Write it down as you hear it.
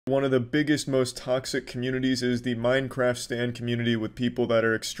One of the biggest, most toxic communities is the Minecraft stan community, with people that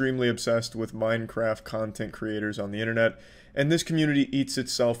are extremely obsessed with Minecraft content creators on the internet, and this community eats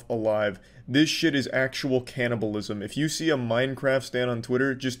itself alive. This shit is actual cannibalism. If you see a Minecraft stan on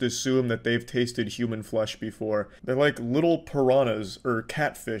Twitter, just assume that they've tasted human flesh before. They're like little piranhas or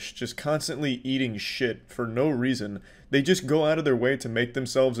catfish, just constantly eating shit for no reason. They just go out of their way to make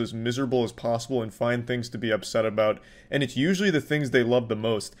themselves as miserable as possible and find things to be upset about, and it's usually the things they love the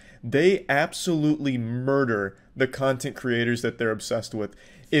most. They absolutely murder the content creators that they're obsessed with.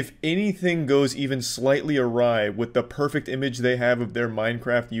 If anything goes even slightly awry with the perfect image they have of their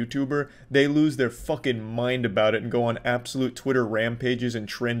Minecraft YouTuber, they lose their fucking mind about it and go on absolute Twitter rampages and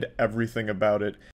trend everything about it.